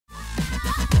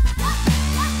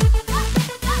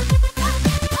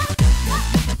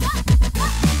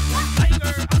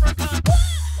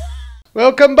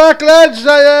Welcome back, lads.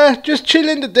 I just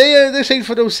chilling today. This ain't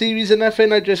for no series or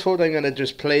nothing. I just thought I'm gonna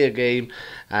just play a game,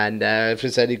 and if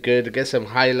it's any good, get some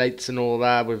highlights and all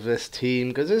that with this team,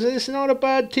 because it's not a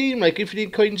bad team. Like, if you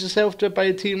need coins yourself to buy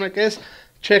a team like this,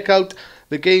 check out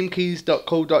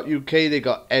thegamekeys.co.uk. They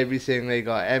got everything. They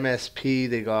got MSP,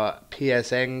 they got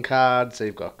PSN cards,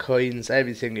 they've got coins,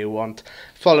 everything you want.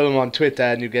 Follow them on Twitter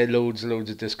and you get loads and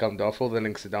loads of discount off. All the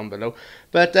links are down below.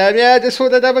 But yeah, I just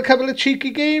thought I'd have a couple of cheeky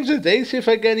games today, see if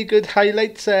I get any good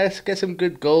highlights, get some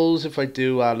good goals. If I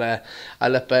do, I'll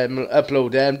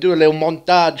upload them, do a little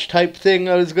montage type thing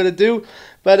I was going to do.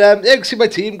 But you can see my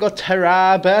team got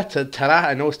Tarat,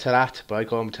 I know it's Tarat, but I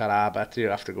call him Taraba. You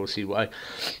have to go see why.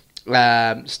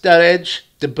 Sturridge,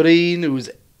 De Bruyne, who's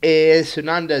ace,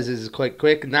 Hernandez is quite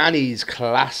quick, Nani's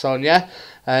class on ya,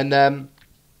 and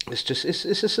it's just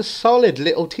a solid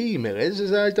little team. It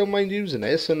is. I don't mind using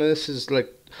this, and this is like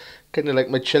kind of like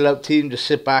my chill out team. Just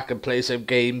sit back and play some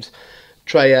games,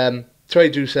 try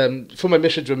do some for my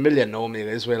mission to 1 million. Normally it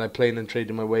is when I'm playing and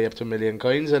trading my way up to 1 million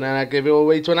coins, and then I give it all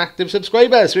away to an active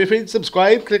subscriber. So if you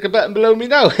subscribe, click a button below me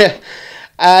now.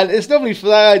 And it's normally for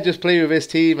that I just play with this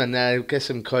team and get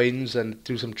some coins and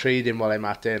do some trading while I'm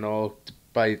at it, or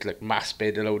buy like mass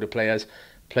bid a load of players,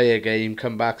 play a game,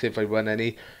 come back if I won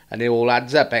any, and it all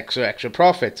adds up, extra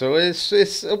profit. So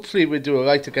it's hopefully we do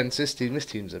alright against this team. This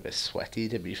team's a bit sweaty,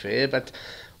 to be fair, but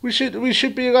we should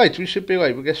be alright.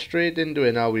 We'll get straight into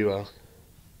it now. We will.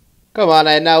 Come on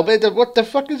then now, but what the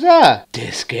fuck is that?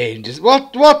 This game just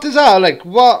what is that? Like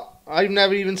what? I've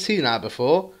never even seen that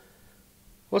before.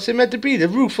 What's it meant to be? The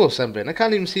roof or something? I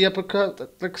can't even see up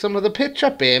like some of the pitch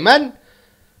up here, man.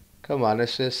 Come on,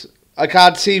 it's just I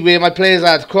can't see where my players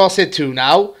are to cross it to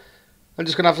now. I'm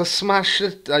just gonna have to smash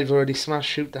it. I've already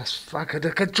smashed shoot. That's fucking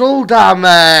the control down,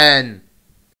 man.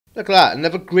 Look at that,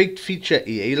 another great feature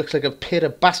here. He looks like a pair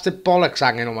of bastard bollocks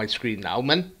hanging on my screen now,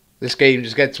 man. This game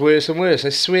just gets worse and worse. I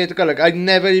swear to God, like I've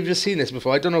never even seen this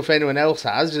before. I don't know if anyone else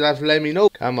has. Just have to let me know.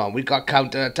 Come on, we got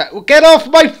counter attack. Well, get off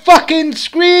my fucking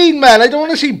screen, man! I don't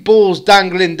want to see balls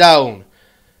dangling down.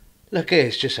 Look,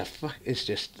 it's just I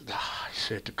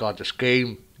swear to God, this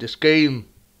game. This game.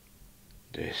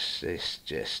 Look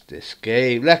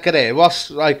at it. What's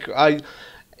like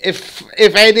If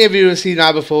any of you have seen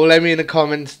that before, let me in the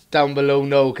comments down below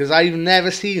know, because I've never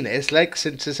seen this like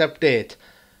since this update.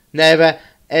 Never.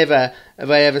 Ever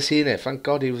have I ever seen it? Thank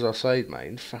God he was offside,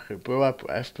 man. Fucking blew up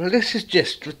ref. But this is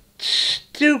just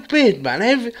stupid,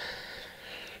 man.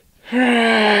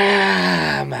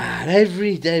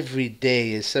 Every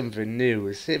day is something new.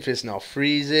 As if it's not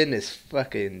freezing, this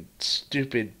fucking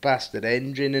stupid bastard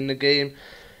engine in the game.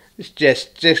 It's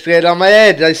just get on my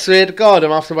head. I swear to God,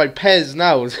 I'm after my Pez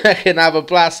now. I can have a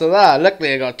blast of that.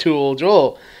 Luckily I got 2-all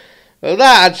draw. Well,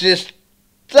 that's just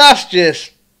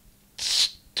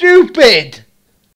stupid.